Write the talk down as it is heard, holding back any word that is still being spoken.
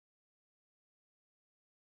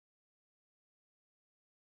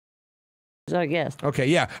is our guest. Okay,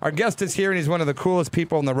 yeah. Our guest is here, and he's one of the coolest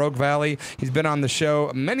people in the Rogue Valley. He's been on the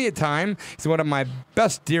show many a time. He's one of my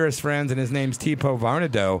best, dearest friends, and his name's POE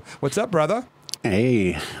VARNADO. What's up, brother?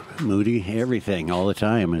 Hey, Moody, everything, all the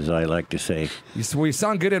time, as I like to say. You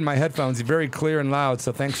sound good in my headphones. You're very clear and loud,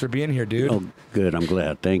 so thanks for being here, dude. Oh, good. I'm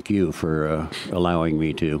glad. Thank you for allowing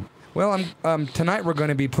me to. Well, tonight we're going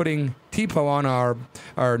to be putting TPO on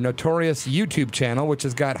our notorious YouTube channel, which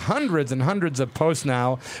has got hundreds and hundreds of posts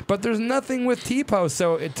now, but there's nothing with TPO,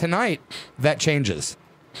 so tonight that changes.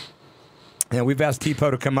 And we've asked TPO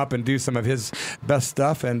to come up and do some of his best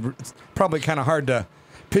stuff, and it's probably kind of hard to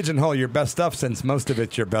pigeonhole your best stuff since most of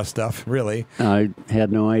it's your best stuff, really. I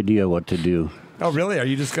had no idea what to do. Oh, really? Are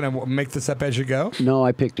you just going to make this up as you go? No,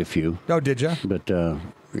 I picked a few. Oh, did you? But,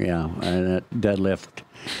 that left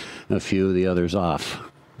a few of the others off.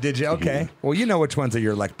 Did you? Okay. Well, you know which ones are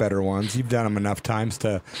your better ones. You've done them enough times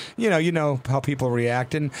to, you know how people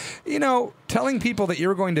react. And, telling people that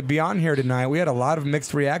you're going to be on here tonight, we had a lot of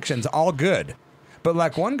mixed reactions, all good.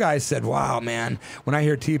 But one guy said, wow, man, when I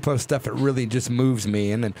hear TPO stuff, it really just moves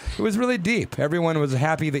me. And it was really deep. Everyone was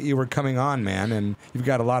happy that you were coming on, man, and you've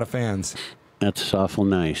got a lot of fans. That's awful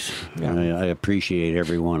nice. Yeah. I appreciate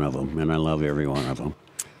every one of them, and I love every one of them.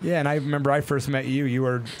 Yeah, and I remember I first met you. You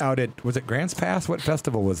were out at, was it Grants Pass? What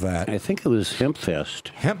festival was that? I think it was Hemp Fest.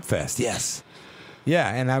 Hemp Fest, yes.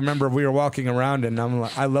 Yeah, and I remember we were walking around, and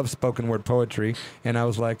I love spoken word poetry, and I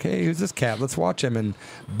was like, hey, who's this cat? Let's watch him, and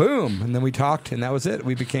boom, and then we talked, and that was it.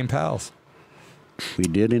 We became pals. We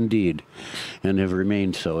did indeed, and have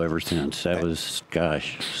remained so ever since. That was,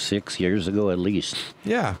 6 years ago at least.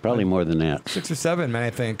 Yeah. Probably more than that. 6 or 7, man,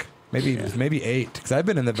 I think. Maybe 8, because I've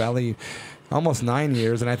been in the Valley almost 9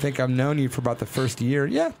 years, and I think I've known you for about the first year.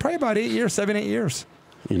 Yeah, probably about 8 years, 7, 8 years.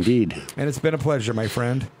 Indeed. And it's been a pleasure, my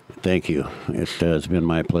friend. Thank you. It has been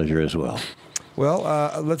my pleasure as well. Well,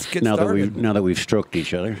 let's get started. Now that we've stroked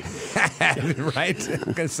each other. Right?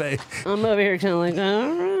 I'm going to say. I'm over here kind of like,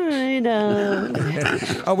 all right.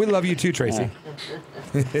 Oh, we love you too, Tracy.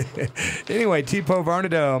 Anyway, POE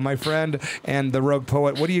VARNADO, my friend and the Rogue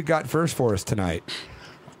Poet, what do you got first for us tonight?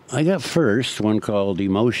 I got first one called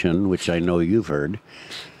Emotion, which I know you've heard.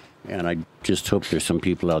 And I just hope there's some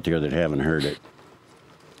people out there that haven't heard it.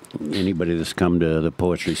 Anybody that's come to the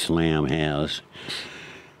Poetry Slam has.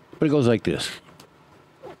 But it goes like this.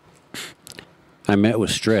 I met with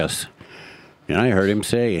stress, and I heard him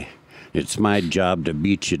say, it's my job to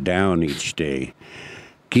beat you down each day,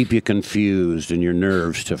 keep you confused and your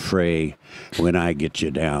nerves to fray. When I get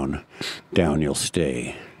you down, down you'll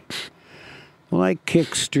stay. Well, I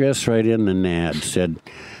kicked stress right in the nad, said,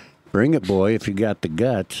 bring it, boy, if you got the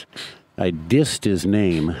guts. I dissed his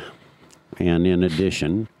name, and in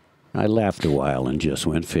addition, I laughed a while and just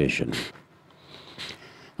went fishing.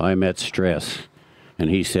 I met stress, and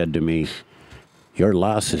he said to me, your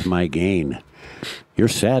loss is my gain. Your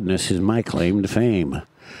sadness is my claim to fame.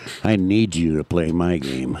 I need you to play my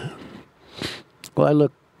game. Well, I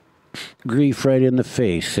looked grief right in the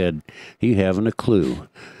face, said, you haven't a clue,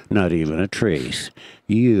 not even a trace.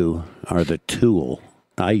 You are the tool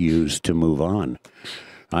I use to move on.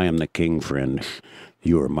 I am the king, friend.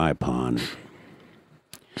 You are my pawn.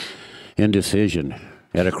 Indecision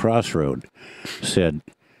at a crossroad said,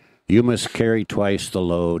 you must carry twice the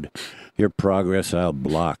load. Your progress I'll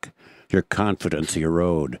block, your confidence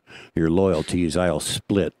erode, your loyalties I'll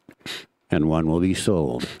split, and one will be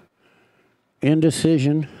sold.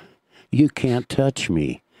 Indecision, you can't touch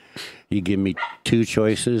me. You give me 2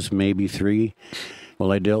 choices, maybe 3.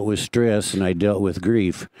 Well, I dealt with stress and I dealt with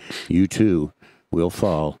grief. You too will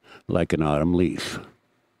fall like an autumn leaf,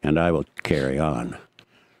 and I will carry on.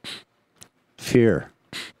 Fear,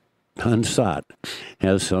 unsought,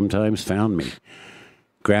 has sometimes found me,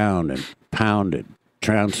 ground and pounded,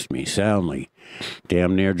 trounced me soundly,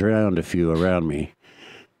 damn near drowned a few around me.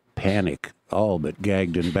 Panic all but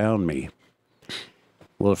gagged and bound me.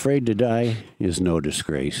 Well, afraid to die is no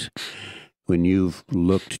disgrace. When you've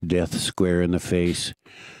looked death square in the face,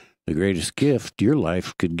 the greatest gift your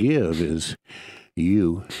life could give is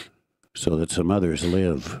you, so that some others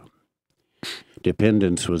live.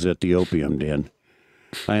 Dependence was at the opium den.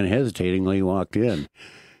 I unhesitatingly walked in.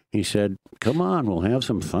 He said, come on, we'll have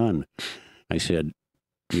some fun. I said,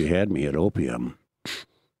 you had me at opium.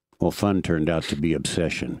 Well, fun turned out to be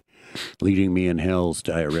obsession, leading me in hell's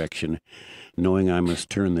direction. Knowing I must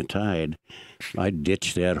turn the tide, I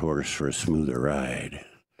ditched that horse for a smoother ride.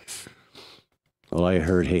 Well, I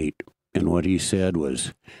heard hate, and what he said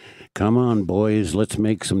was, come on, boys, let's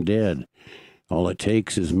make some dead. All it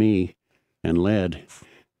takes is me and lead.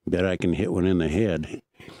 Bet I can hit one in the head.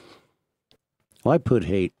 Well, I put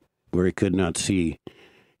hate where he could not see.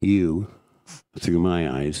 You, through my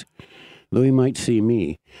eyes, though he might see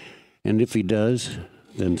me. And if he does,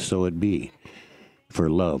 then so it be. For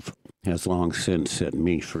love has long since set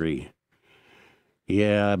me free.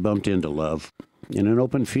 Yeah, I bumped into love in an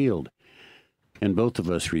open field, and both of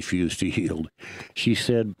us refused to yield. She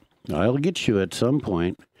said, I'll get you at some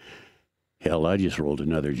point. Hell, I just rolled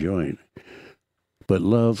another joint. But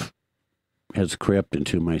love has crept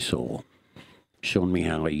into my soul, shown me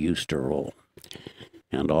how I used to roll,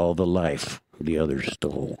 and all the life the others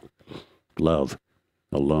stole. Love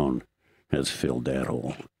alone has filled that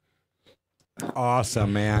hole.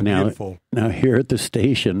 Awesome, man. Now, Beautiful. Now here at the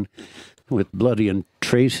station with Bloody and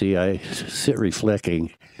Tracy, I sit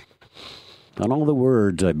reflecting on all the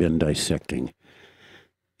words I've been dissecting,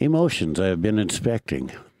 emotions I have been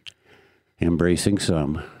inspecting, embracing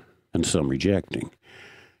some and some rejecting.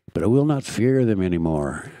 But I will not fear them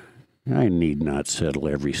anymore. I need not settle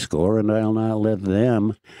every score, and I'll not let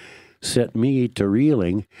them set me to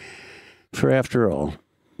reeling, for after all,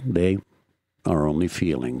 they are only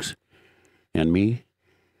feelings. And me,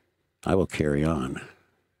 I will carry on,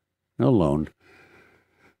 alone,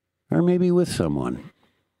 or maybe with someone.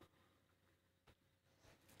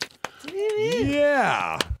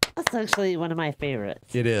 Yeah. That's actually one of my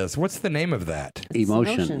favorites. It is. What's the name of that?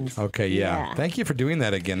 Emotions. Okay, yeah. Thank you for doing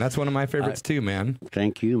that again. That's one of my favorites too, man.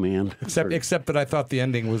 Thank you, man. Except that I thought the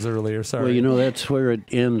ending was earlier. Sorry. Well, you know, that's where it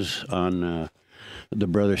ends on the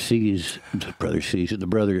Brother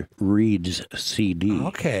Reed's CD.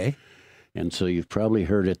 Okay. And so you've probably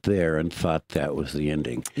heard it there and thought that was the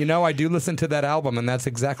ending. You know, I do listen to that album, and that's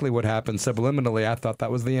exactly what happened. Subliminally, I thought that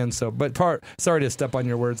was the end. So, sorry to step on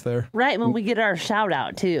your words there. Right when we get our shout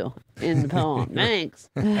out too in the poem. Thanks.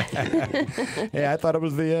 Yeah, I thought it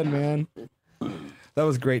was the end, man. That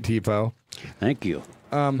was great, Tipo. Thank you.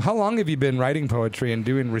 How long have you been writing poetry and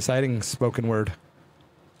reciting spoken word?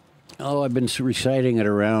 Oh, I've been reciting it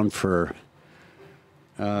around for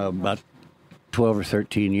about 12 or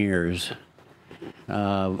 13 years.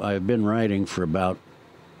 I've been writing for about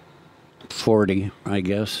 40, I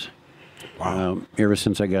guess. Wow. Ever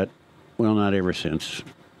since not ever since,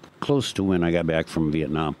 close to when I got back from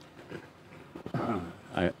Vietnam.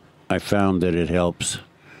 I found that it helps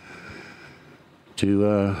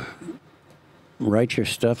to write your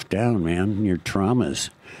stuff down, man, your traumas.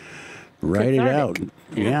 Write Cathartic. it out.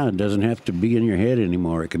 Yeah, it doesn't have to be in your head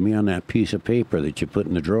anymore. It can be on that piece of paper that you put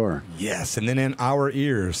in the drawer. Yes, and then in our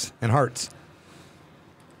ears and hearts.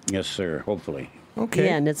 Yes, sir, hopefully. Okay.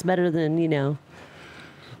 Yeah, and it's better than,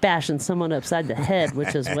 bashing someone upside the head,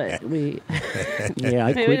 which is what we...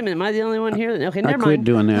 Yeah, Hey, wait a minute. Am I the only one here? Okay, never I quit mind.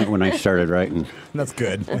 doing that when I started writing. That's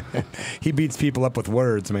good. He beats people up with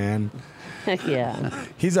words, man. Heck yeah.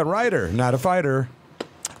 He's a writer, not a fighter.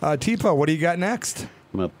 Tipo, what do you got next?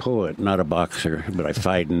 I'm a poet, not a boxer, but I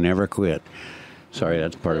fight and never quit. Sorry,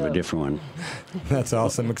 that's part of a different one. That's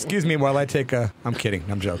awesome. Excuse me while I take a... I'm kidding.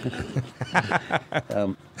 I'm joking.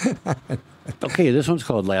 Okay, this one's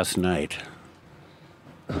called Last Night.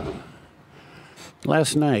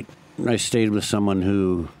 Last night, I stayed with someone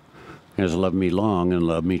who has loved me long and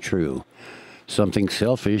loved me true. Something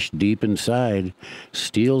selfish deep inside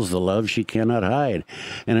steals the love she cannot hide,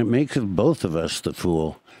 and it makes of both of us the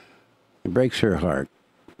fool. It breaks her heart,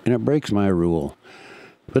 and it breaks my rule.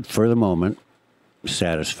 But for the moment,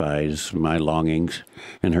 satisfies my longings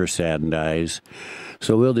and her saddened eyes.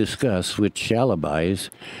 So we'll discuss which alibis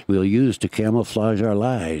we'll use to camouflage our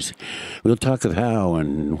lies. We'll talk of how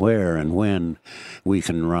and where and when we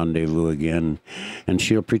can rendezvous again. And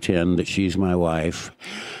she'll pretend that she's my wife,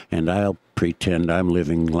 and I'll pretend I'm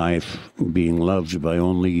living life being loved by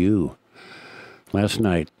only you. Last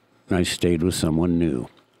night, I stayed with someone new.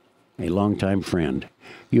 A longtime friend,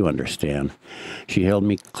 you understand. She held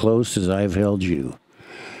me close as I've held you.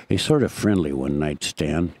 A sort of friendly one-night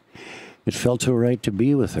stand. It felt so right to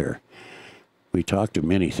be with her. We talked of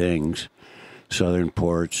many things, southern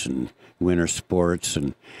ports and winter sports,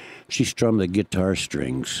 and she strummed the guitar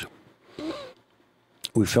strings.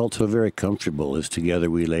 We felt so very comfortable as together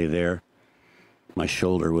we lay there. My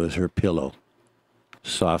shoulder was her pillow,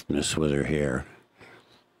 softness was her hair.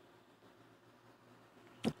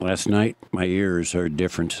 Last night, my ears heard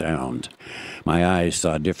different sounds. My eyes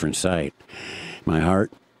saw a different sight. My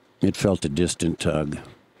heart, it felt a distant tug.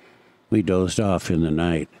 We dozed off in the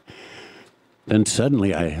night. Then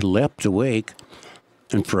suddenly I leapt awake,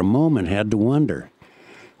 and for a moment had to wonder,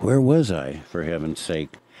 where was I, for heaven's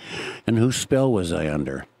sake, and whose spell was I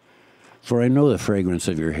under? For I know the fragrance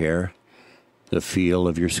of your hair, the feel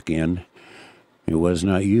of your skin. It was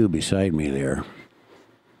not you beside me there.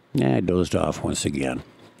 I dozed off once again.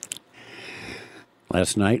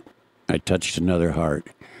 Last night, I touched another heart.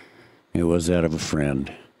 It was that of a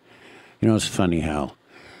friend. You know, it's funny how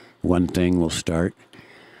one thing will start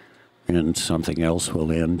and something else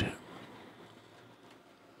will end.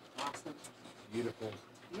 Beautiful.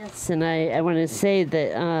 Yes, and I want to say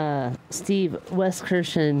that Steve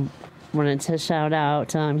Westkirchen wanted to shout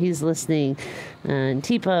out. He's listening. And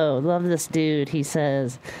Tipo, love this dude, he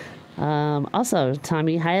says. Also,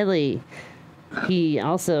 Tommy Hiley. He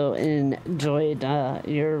also enjoyed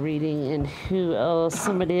your reading. And who else?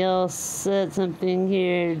 Somebody else said something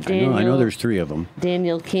here. I know there's 3 of them.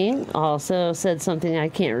 Daniel King also said something I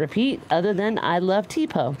can't repeat other than I love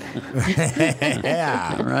Tipo.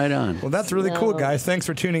 Yeah. Right on. Well, that's really cool, guys. Thanks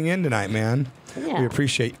for tuning in tonight, man. Yeah. We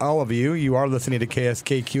appreciate all of you. You are listening to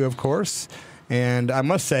KSKQ, of course. And I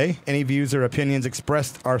must say, any views or opinions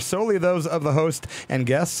expressed are solely those of the host and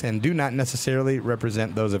guests and do not necessarily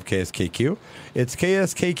represent those of KSKQ. It's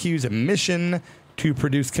KSKQ's mission to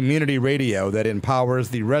produce community radio that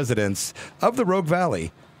empowers the residents of the Rogue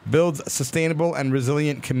Valley, builds sustainable and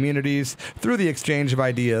resilient communities through the exchange of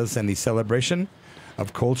ideas and the celebration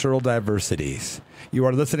of cultural diversities. You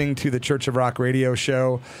are listening to the Church of Rock radio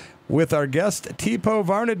show with our guest, Tipo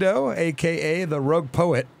Varnado, a.k.a. the Rogue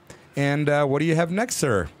Poet. And what do you have next,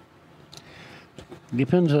 sir?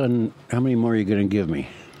 Depends on how many more you're going to give me.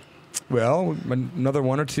 Well, another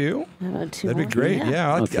 1 or 2. Two That'd be more? great.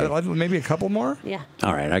 Yeah, Okay. maybe a couple more. Yeah.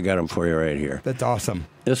 All right, I got them for you right here. That's awesome.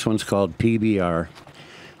 This one's called PBR.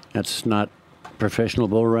 That's not Professional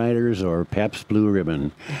Bull Riders or Pabst Blue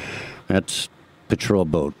Ribbon. That's Patrol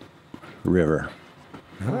Boat River.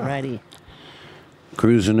 Alrighty.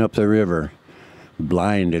 Cruising up the river,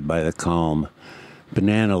 blinded by the calm,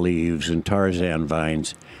 banana leaves and Tarzan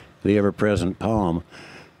vines, the ever-present palm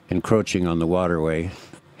encroaching on the waterway,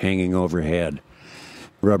 hanging overhead.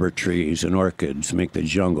 Rubber trees and orchids make the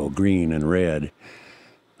jungle green and red.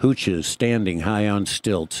 Hooches standing high on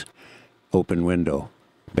stilts, open window,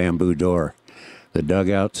 bamboo door. The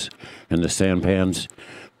dugouts and the sampans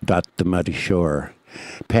dot the muddy shore.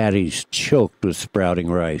 Paddies choked with sprouting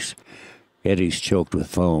rice, eddies choked with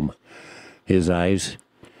foam. His eyes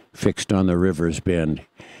fixed on the river's bend,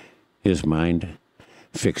 his mind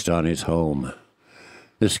fixed on his home.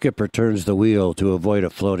 The skipper turns the wheel to avoid a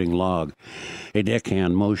floating log. A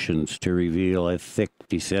deckhand motions to reveal a thick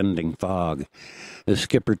descending fog. The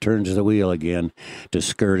skipper turns the wheel again to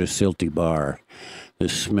skirt a silty bar. The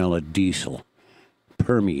smell of diesel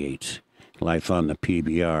permeates life on the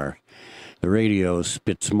PBR. The radio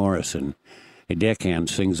spits Morrison. A deckhand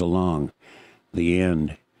sings along. The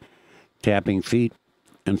end. Tapping feet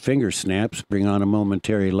and finger snaps bring on a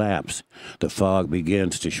momentary lapse. The fog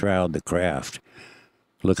begins to shroud the craft.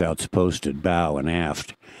 Lookouts posted bow and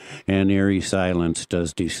aft. An eerie silence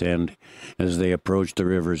does descend as they approach the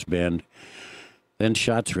river's bend. Then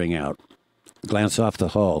shots ring out. Glance off the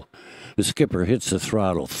hull. The skipper hits the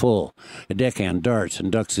throttle full. A deckhand darts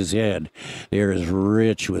and ducks his head. The air is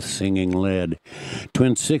rich with singing lead.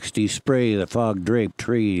 Twin 60 spray the fog-draped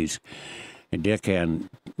trees. A deckhand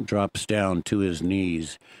drops down to his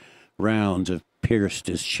knees. Rounds have pierced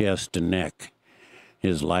his chest and neck.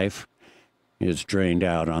 His life is drained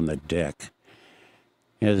out on the deck.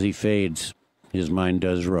 As he fades, his mind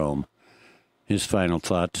does roam. His final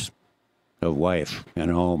thoughts of wife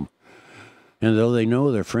and home. And though they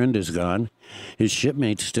know their friend is gone, his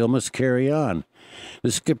shipmates still must carry on.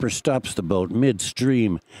 The skipper stops the boat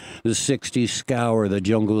midstream. The 60s scour the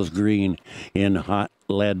jungle's green in hot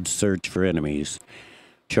lead search for enemies.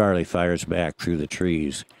 Charlie fires back through the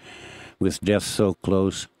trees. With death so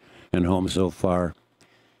close and home so far,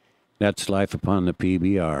 that's life upon the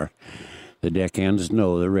PBR. The deckhands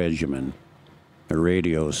know the regimen. The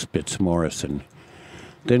radio spits Morrison.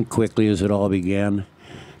 Then quickly as it all began,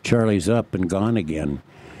 Charlie's up and gone again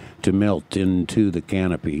to melt into the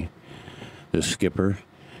canopy. The skipper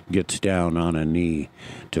gets down on a knee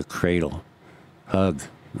to cradle, hug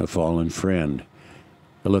a fallen friend.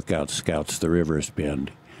 The lookout scouts the river's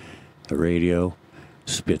bend. The radio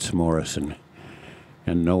spits Morrison,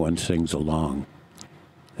 and no one sings along.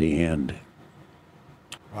 The end.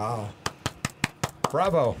 Wow.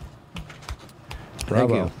 Bravo.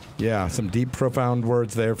 Thank you. Yeah, some deep, profound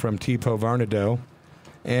words there from Tipo Varnado.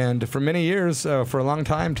 And for many years, for a long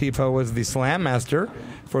time, Tipo was the slam master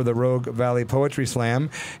for the Rogue Valley Poetry Slam.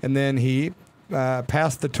 And then he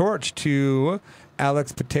passed the torch to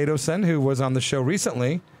Alex Potatoson, who was on the show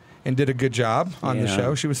recently and did a good job on the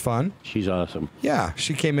show. She was fun. She's awesome. Yeah,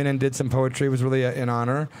 she came in and did some poetry. It was really an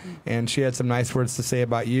honor. And she had some nice words to say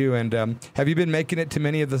about you. And have you been making it to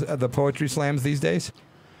many of the poetry slams these days?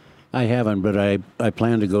 I haven't, but I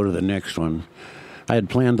plan to go to the next one. I had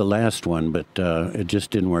planned the last one, but it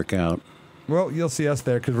just didn't work out. Well, you'll see us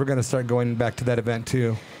there because we're going to start going back to that event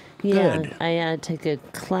too. Yeah, Good. I take a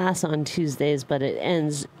class on Tuesdays, but it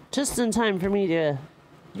ends just in time for me to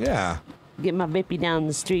Yeah. get my baby down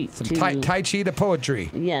the street. Some to, tai chi to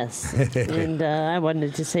poetry. Yes. And I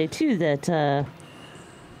wanted to say, too, that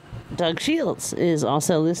Doug Shields is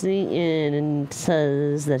also listening in and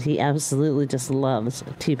says that he absolutely just loves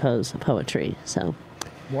T-Po's poetry. So,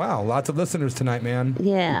 Wow, lots of listeners tonight, man.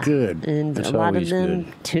 yeah. Good. And That's a lot of always them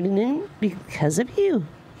good. tuning in because of you.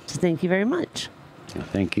 So thank you very much.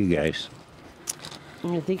 Thank you, guys.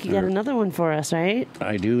 And I think you got another one for us, right?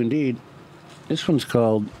 I do indeed. This one's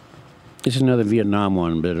called. It's another Vietnam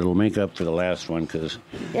one, but it'll make up for the last one because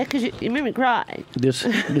Yeah, because you made me cry. this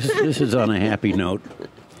is on a happy note.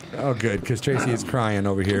 Oh, good, because Tracy is crying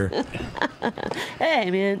over here. Hey,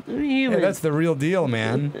 man, I'm human. Hey, that's the real deal,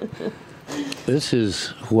 man. This is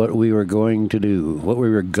what we were going to do, what we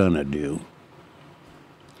were gonna do.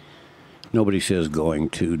 Nobody says going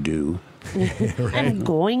to do. I'm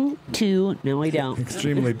going to. No, I don't.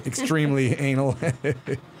 Extremely anal.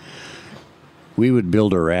 We would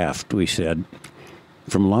build a raft, we said,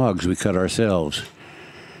 from logs we cut ourselves.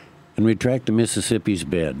 And we'd track the Mississippi's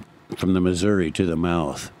bed from the Missouri to the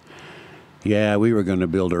mouth. Yeah, we were going to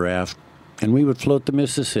build a raft, and we would float the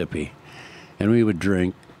Mississippi, and we would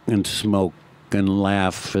drink and smoke and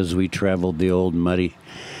laugh as we traveled the old muddy.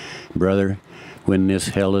 Brother, when this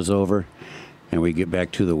hell is over and we get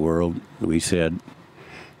back to the world, we said,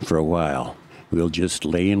 for a while, we'll just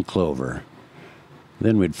lay in clover.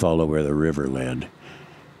 Then we'd follow where the river led.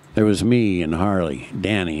 There was me and Harley,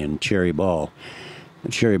 Danny, and Cherry Ball.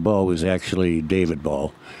 Cherry Ball was actually David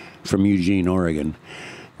Ball from Eugene, Oregon.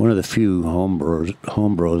 One of the few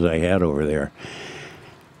homebros I had over there.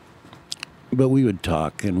 But we would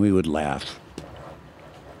talk and we would laugh.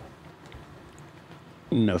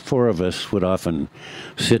 And the four of us would often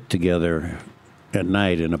sit together at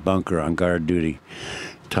night in a bunker on guard duty,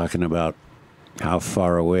 talking about how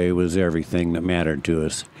far away was everything that mattered to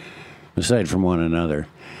us, aside from one another.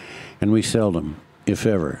 And we seldom, if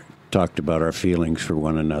ever, talked about our feelings for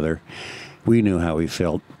one another. We knew how we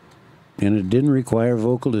felt, and it didn't require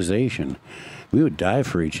vocalization. We would die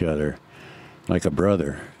for each other, like a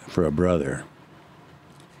brother for a brother.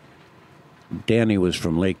 Danny was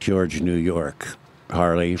from Lake George, New York.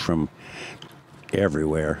 Harley from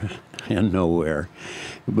everywhere and nowhere.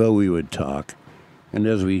 But we would talk. And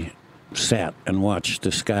as we sat and watched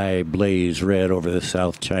the sky blaze red over the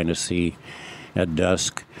South China Sea at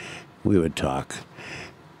dusk, we would talk.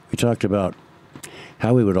 We talked about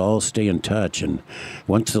how we would all stay in touch, and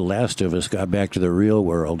once the last of us got back to the real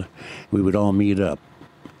world, we would all meet up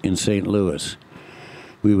in St. Louis.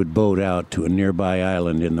 We would boat out to a nearby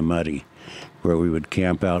island in the Muddy, where we would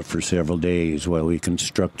camp out for several days while we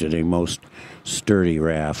constructed a most sturdy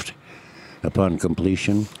raft. Upon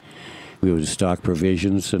completion, we would stock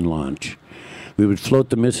provisions and launch. We would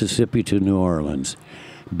float the Mississippi to New Orleans,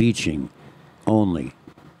 beaching only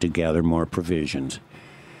to gather more provisions.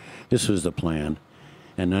 This was the plan,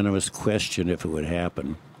 and none of us questioned if it would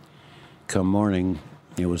happen. Come morning,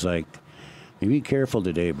 it was like, be careful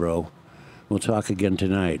today, bro. We'll talk again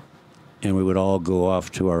tonight. And we would all go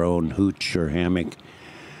off to our own hooch or hammock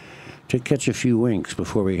to catch a few winks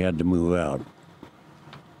before we had to move out.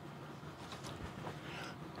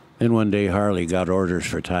 Then one day Harley got orders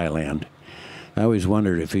for Thailand. I always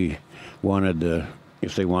wondered if they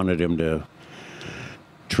wanted him to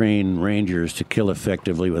train rangers to kill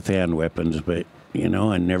effectively with hand weapons, but,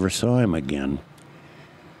 I never saw him again.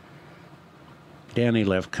 Danny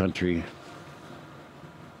left country.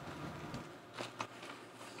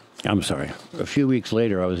 I'm sorry. A few weeks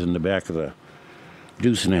later, I was in the back of a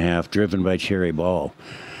deuce and a half, driven by Cherry Ball,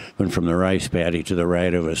 when from the rice paddy to the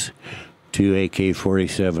right of us, 2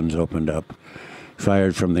 AK-47s opened up,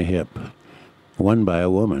 fired from the hip, one by a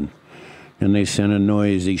woman, and they sent a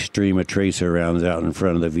noisy stream of tracer rounds out in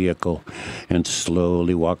front of the vehicle and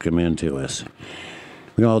slowly walked them into us.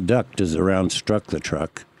 We all ducked as the round struck the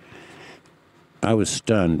truck. I was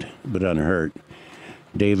stunned, but unhurt.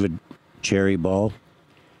 David Cherry Ball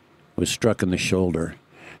was struck in the shoulder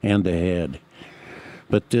and the head.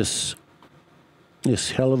 But this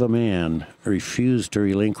hell of a man refused to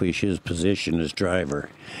relinquish his position as driver,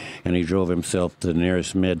 and he drove himself to the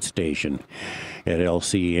nearest med station at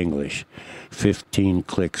LC English, 15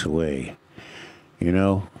 clicks away.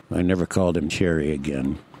 I never called him Cherry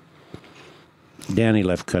again. Danny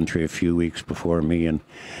left country a few weeks before me, and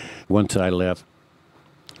once I left,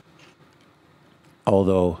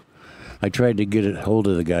 although I tried to get a hold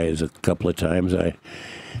of the guys a couple of times, I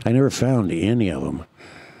never found any of them.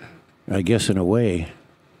 I guess in a way,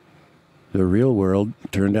 the real world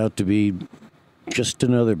turned out to be just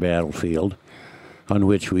another battlefield on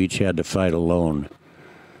which we each had to fight alone.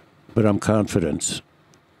 But I'm confident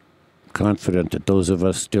that those of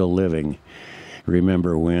us still living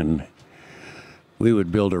remember when we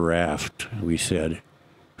would build a raft, we said,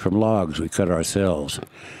 from logs we cut ourselves,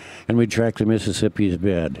 and we'd track the Mississippi's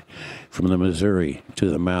bed from the Missouri to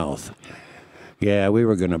the mouth. Yeah, we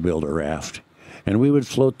were going to build a raft, and we would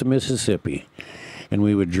float the Mississippi, and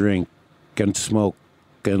we would drink and smoke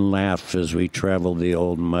and laugh as we traveled the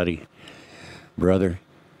old muddy. Brother,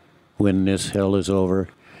 when this hell is over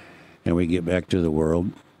and we get back to the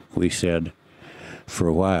world, we said, for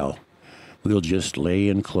a while, we'll just lay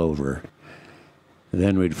in clover.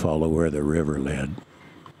 Then we'd follow where the river led.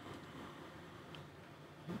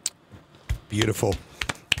 Beautiful.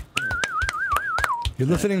 You're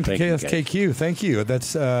listening to KSKQ. Thank you.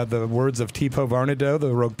 That's the words of POE VARNADO,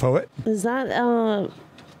 the rogue poet. Is that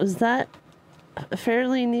a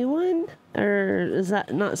fairly new one, or is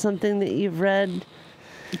that not something that you've read?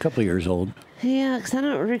 A couple of years old. Yeah, because I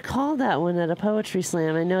don't recall that one at a poetry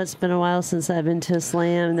slam. I know it's been a while since I've been to a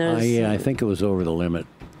slam. Yeah, I think it was over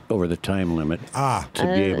the time limit to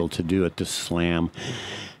be able to do it, to slam.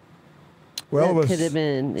 Well, that it was could have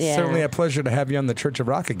been, certainly a pleasure to have you on the Church of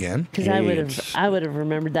Rock again. Because I would have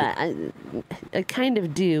remembered that. I kind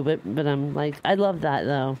of do, but I'm like, I love that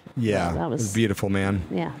though. Yeah, that it was beautiful, man.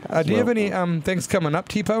 Yeah. Do you have any things coming up,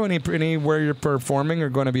 POE? Anywhere you're performing or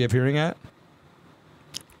going to be appearing at?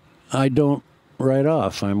 I don't right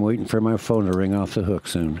off. I'm waiting for my phone to ring off the hook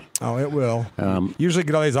soon. Oh, it will. Usually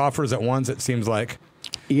get all these offers at once, it seems like.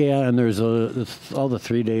 Yeah, and there's all the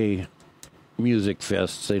 3-day music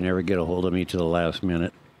fests. They never get a hold of me to the last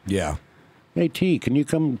minute. Yeah. Hey, T, can you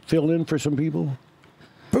come fill in for some people?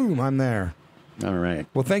 Boom, I'm there. All right.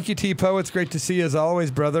 Well, thank you, POE. It's great to see you as always,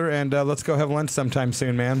 brother. And let's go have lunch sometime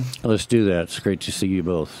soon, man. Let's do that. It's great to see you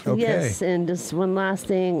both. Okay. Yes, and just one last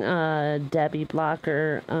thing. Debbie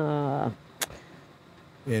Blocker.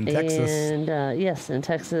 In Texas. And, yes, in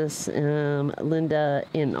Texas. Linda,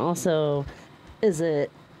 and also, is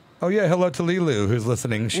it... Oh, yeah. Hello to Lilu, who's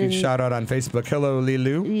listening. She shout out on Facebook. Hello,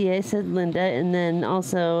 Lilu. Yeah, I said Linda. And then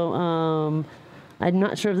also, I'm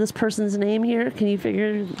not sure of this person's name here. Can you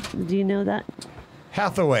figure, do you know that?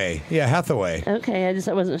 Hathaway. Yeah, Hathaway. Okay,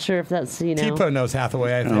 I wasn't sure if that's, POE knows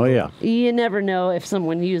Hathaway, I think. Oh, yeah. You never know if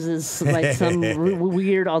someone uses, like, some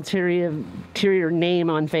weird ulterior name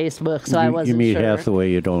on Facebook, so I wasn't sure. You meet Hathaway,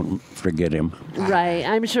 you don't forget him. Right.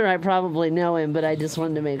 I'm sure I probably know him, but I just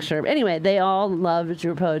wanted to make sure. But anyway, they all loved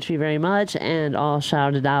your poetry very much and all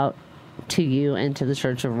shouted out to you and to the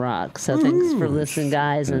Church of Rock. So thanks for listening,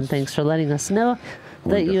 guys, and thanks for letting us know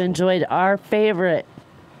that you enjoyed our favorite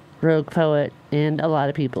rogue poet and a lot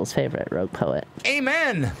of people's favorite rogue poet.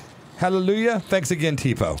 Amen. Hallelujah. Thanks again,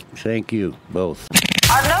 POE. Thank you, both.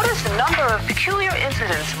 I've noticed a number of peculiar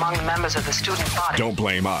incidents among the members of the student body. Don't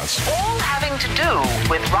blame us. All having to do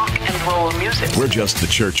with rock and roll music. We're just the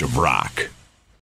Church of Rock.